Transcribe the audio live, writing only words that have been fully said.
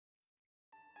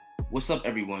What's up,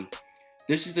 everyone?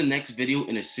 This is the next video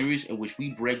in a series in which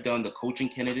we break down the coaching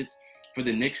candidates for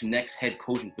the Knicks' next head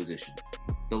coaching position.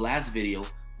 The last video,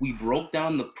 we broke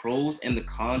down the pros and the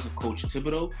cons of Coach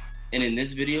Thibodeau, and in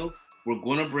this video, we're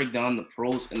going to break down the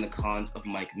pros and the cons of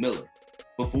Mike Miller.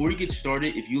 Before we get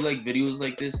started, if you like videos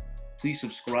like this, please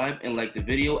subscribe and like the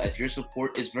video, as your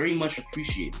support is very much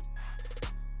appreciated.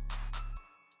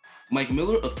 Mike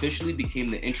Miller officially became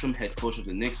the interim head coach of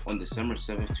the Knicks on December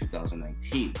 7th,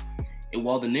 2019. And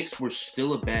while the Knicks were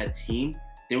still a bad team,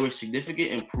 there was significant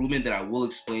improvement that I will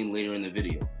explain later in the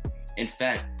video. In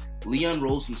fact, Leon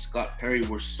Rose and Scott Perry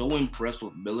were so impressed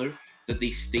with Miller that they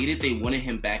stated they wanted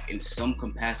him back in some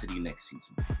capacity next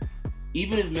season.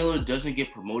 Even if Miller doesn't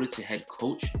get promoted to head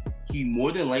coach, he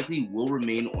more than likely will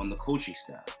remain on the coaching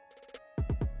staff.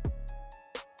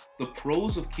 The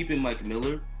pros of keeping Mike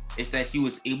Miller is that he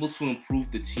was able to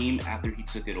improve the team after he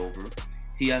took it over.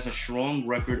 He has a strong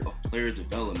record of player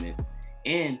development,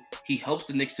 and he helps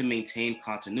the Knicks to maintain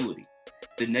continuity.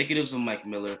 The negatives of Mike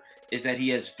Miller is that he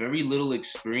has very little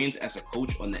experience as a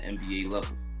coach on the NBA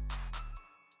level.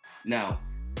 Now,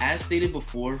 as stated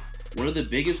before, one of the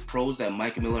biggest pros that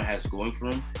Mike Miller has going for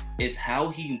him is how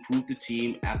he improved the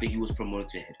team after he was promoted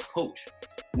to head coach.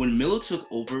 When Miller took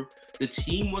over, the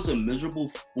team was a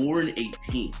miserable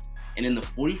 4-18, and in the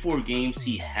 44 games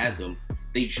he had them,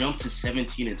 they jumped to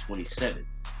 17-27.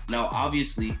 Now,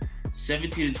 obviously,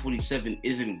 17-27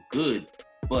 isn't good,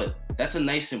 but that's a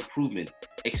nice improvement,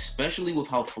 especially with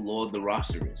how flawed the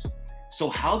roster is. So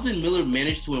how did Miller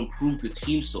manage to improve the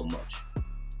team so much?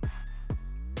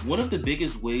 One of the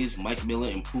biggest ways Mike Miller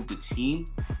improved the team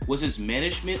was his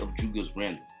management of Julius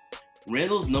Randle.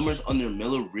 Randle's numbers under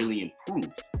Miller really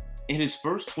improved. In his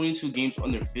first 22 games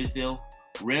under Fizdale,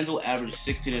 Randle averaged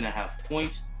 16.5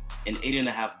 points and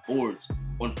 8.5 boards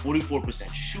on 44%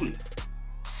 shooting.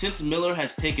 Since Miller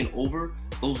has taken over,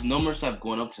 those numbers have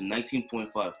gone up to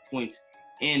 19.5 points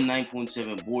and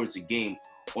 9.7 boards a game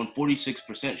on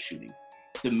 46% shooting.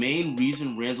 The main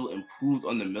reason Randle improved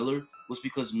under Miller was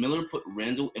because Miller put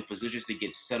Randle in positions to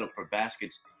get set up for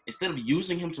baskets instead of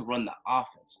using him to run the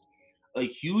offense. A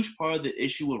huge part of the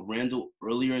issue with Randle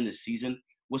earlier in the season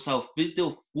was how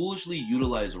Fizdale foolishly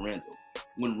utilized Randle.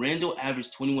 When Randle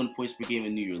averaged 21 points per game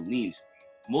in New Orleans,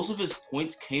 most of his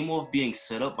points came off being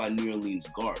set up by New Orleans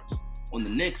guards. On the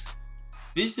Knicks,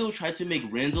 Fizdale tried to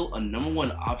make Randle a number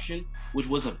one option, which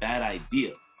was a bad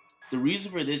idea. The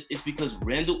reason for this is because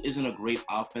Randle isn't a great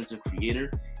offensive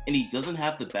creator, and he doesn't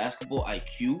have the basketball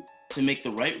IQ to make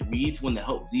the right reads when the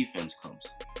help defense comes.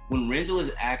 When Randle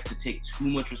is asked to take too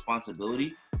much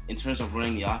responsibility in terms of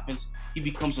running the offense, he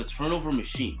becomes a turnover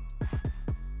machine.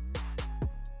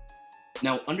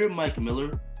 Now, under Mike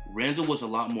Miller, Randle was a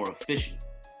lot more efficient.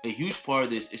 A huge part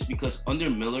of this is because under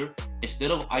Miller,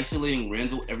 instead of isolating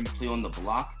Randle every play on the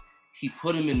block, he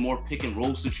put him in more pick and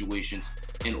roll situations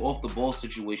and off the ball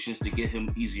situations to get him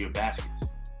easier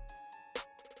baskets.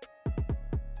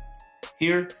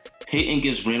 Here, Payton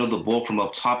gives Randle the ball from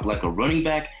up top like a running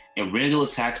back, and Randle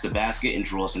attacks the basket and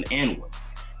draws an and one.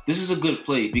 This is a good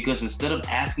play because instead of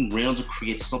asking Randle to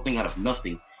create something out of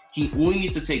nothing, he only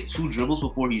needs to take 2 dribbles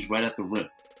before he's right at the rim.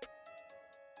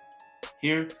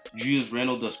 Here, Julius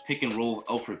Randle does pick and roll with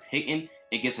Elfrid Payton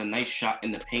and gets a nice shot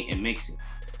in the paint and makes it.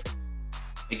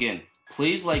 Again,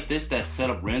 plays like this that set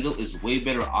up Randle is way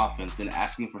better offense than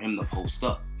asking for him to post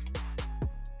up.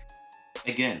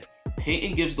 Again,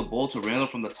 Payton gives the ball to Randle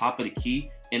from the top of the key,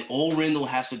 and all Randle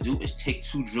has to do is take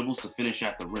 2 dribbles to finish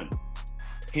at the rim.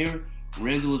 Here,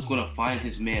 Randle is going to find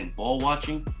his man ball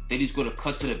watching, then he's going to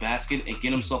cut to the basket and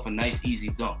get himself a nice easy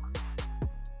dunk.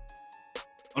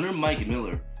 Under Mike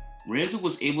Miller, Randle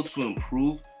was able to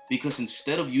improve because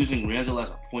instead of using Randle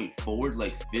as a point forward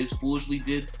like Fizz foolishly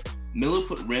did, Miller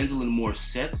put Randle in more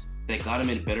sets that got him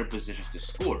in better positions to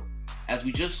score. As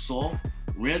we just saw,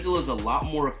 Randle is a lot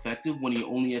more effective when he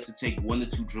only has to take 1 to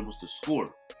 2 dribbles to score.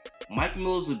 Mike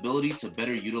Miller's ability to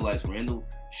better utilize Randle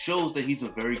shows that he's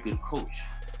a very good coach.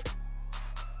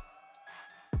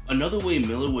 Another way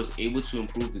Miller was able to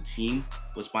improve the team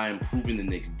was by improving the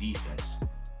Knicks' defense.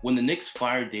 When the Knicks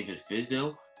fired David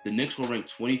Fizdale, the Knicks were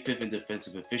ranked 25th in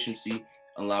defensive efficiency,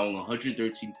 allowing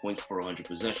 113 points per 100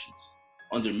 possessions.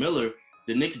 Under Miller,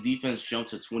 the Knicks' defense jumped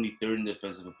to 23rd in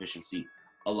defensive efficiency,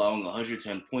 allowing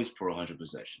 110 points per 100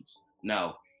 possessions.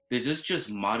 Now, this is just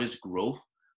modest growth,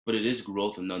 but it is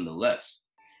growth nonetheless.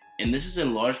 And this is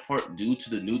in large part due to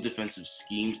the new defensive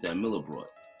schemes that Miller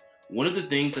brought. One of the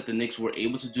things that the Knicks were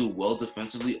able to do well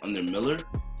defensively under Miller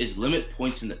is limit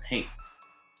points in the paint.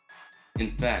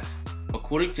 In fact,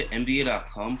 according to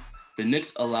NBA.com, the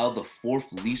Knicks allowed the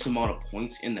 4th least amount of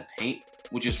points in the paint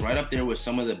which is right up there with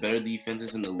some of the better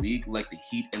defenses in the league like the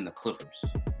Heat and the Clippers.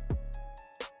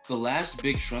 The last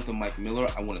big strength of Mike Miller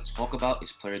I want to talk about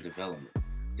is player development.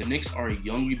 The Knicks are a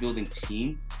young rebuilding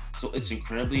team, so it's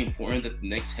incredibly important that the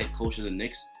next head coach of the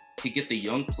Knicks can get the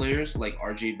young players like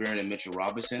RJ Barrett and Mitchell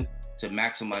Robinson to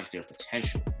maximize their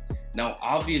potential. Now,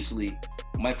 obviously,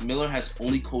 Mike Miller has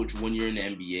only coached 1 year in the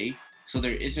NBA, so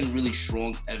there isn't really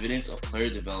strong evidence of player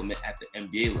development at the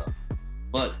NBA level.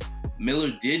 But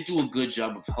Miller did do a good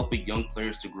job of helping young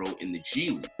players to grow in the G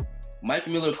League. Mike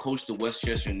Miller coached the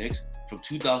Westchester Knicks from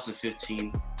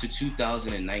 2015 to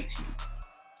 2019.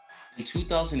 In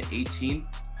 2018,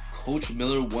 Coach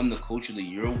Miller won the Coach of the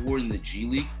Year award in the G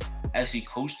League as he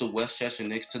coached the Westchester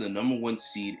Knicks to the #1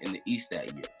 seed in the East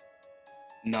that year.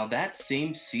 Now, that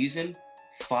same season,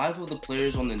 5 of the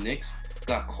players on the Knicks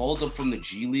got called up from the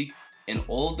G League, and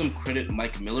all of them credit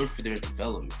Mike Miller for their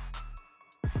development.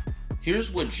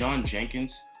 Here's what John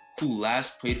Jenkins, who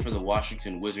last played for the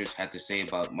Washington Wizards, had to say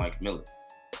about Mike Miller.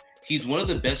 He's one of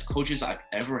the best coaches I've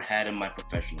ever had in my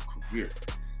professional career.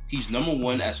 He's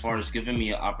 #1 as far as giving me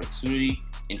an opportunity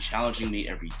and challenging me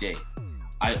every day.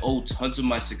 I owe tons of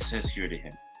my success here to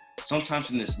him. Sometimes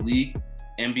in this league,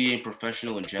 NBA and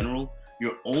professional in general,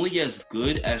 you're only as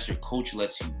good as your coach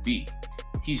lets you be.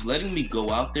 He's letting me go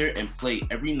out there and play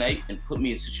every night and put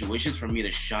me in situations for me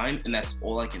to shine, and that's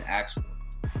all I can ask for.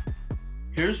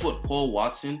 Here's what Paul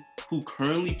Watson, who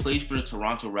currently plays for the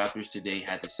Toronto Raptors today,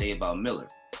 had to say about Miller.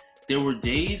 There were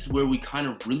days where we kind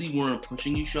of really weren't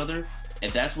pushing each other,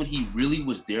 and that's when he really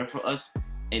was there for us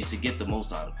and to get the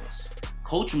most out of us.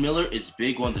 Coach Miller is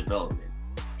big on development.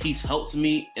 He's helped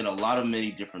me in a lot of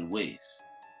many different ways.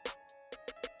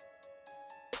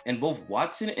 And both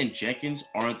Watson and Jenkins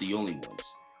aren't the only ones.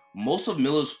 Most of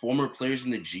Miller's former players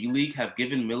in the G League have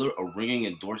given Miller a ringing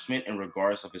endorsement in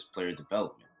regards of his player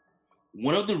development.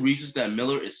 One of the reasons that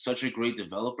Miller is such a great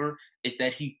developer is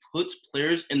that he puts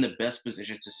players in the best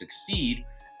position to succeed,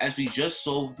 as we just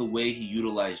saw with the way he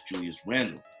utilized Julius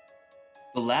Randle.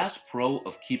 The last pro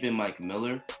of keeping Mike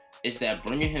Miller is that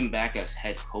bringing him back as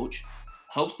head coach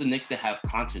helps the Knicks to have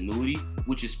continuity,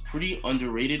 which is pretty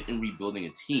underrated in rebuilding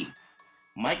a team.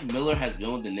 Mike Miller has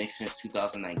been with the Knicks since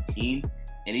 2019,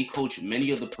 and he coached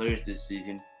many of the players this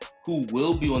season who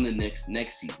will be on the Knicks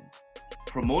next season.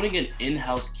 Promoting an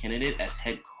in-house candidate as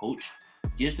head coach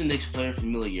gives the Knicks player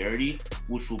familiarity,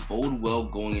 which will bode well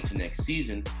going into next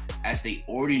season, as they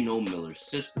already know Miller's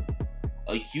system.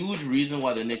 A huge reason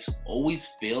why the Knicks always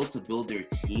fail to build their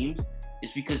teams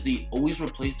is because they always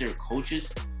replace their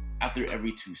coaches after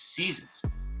every 2 seasons.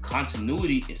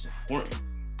 Continuity is important.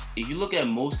 If you look at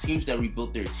most teams that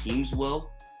rebuilt their teams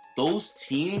well, those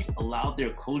teams allowed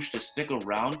their coach to stick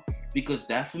around because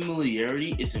that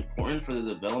familiarity is important for the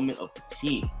development of the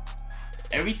team.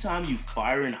 Every time you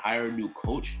fire and hire a new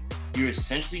coach, you're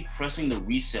essentially pressing the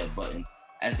reset button,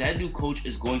 as that new coach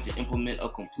is going to implement a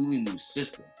completely new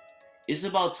system. It's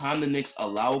about time the Knicks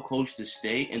allow a coach to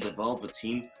stay and develop a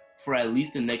team for at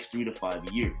least the next 3 to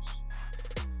 5 years.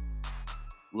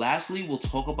 Lastly, we'll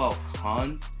talk about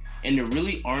cons, and there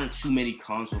really aren't too many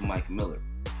cons with Mike Miller,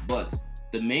 but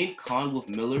the main con with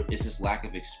Miller is his lack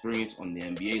of experience on the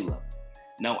NBA level.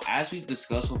 Now, as we've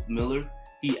discussed with Miller,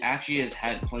 he actually has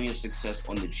had plenty of success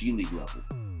on the G League level,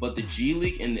 but the G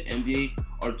League and the NBA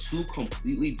are 2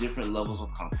 completely different levels of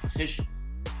competition.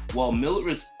 While Miller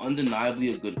is undeniably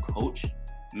a good coach,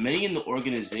 many in the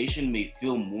organization may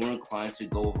feel more inclined to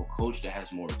go with a coach that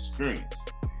has more experience,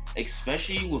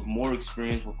 especially with more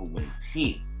experience with a winning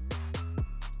team.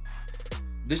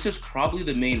 This is probably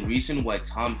the main reason why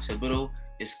Tom Thibodeau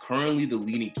is currently the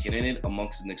leading candidate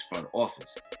amongst the Knicks front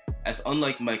office, as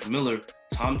unlike Mike Miller,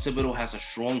 Tom Thibodeau has a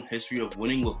strong history of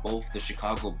winning with both the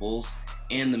Chicago Bulls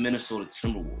and the Minnesota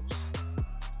Timberwolves.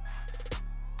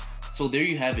 So there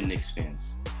you have it, Knicks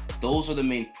fans. Those are the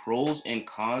main pros and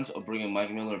cons of bringing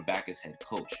Mike Miller back as head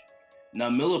coach. Now,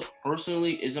 Miller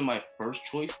personally isn't my first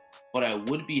choice, but I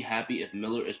would be happy if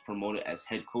Miller is promoted as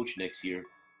head coach next year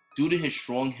due to his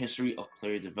strong history of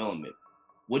player development.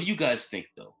 What do you guys think,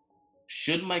 though?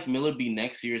 Should Mike Miller be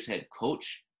next year's head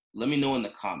coach? Let me know in the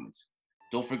comments.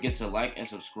 Don't forget to like and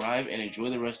subscribe, and enjoy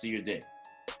the rest of your day.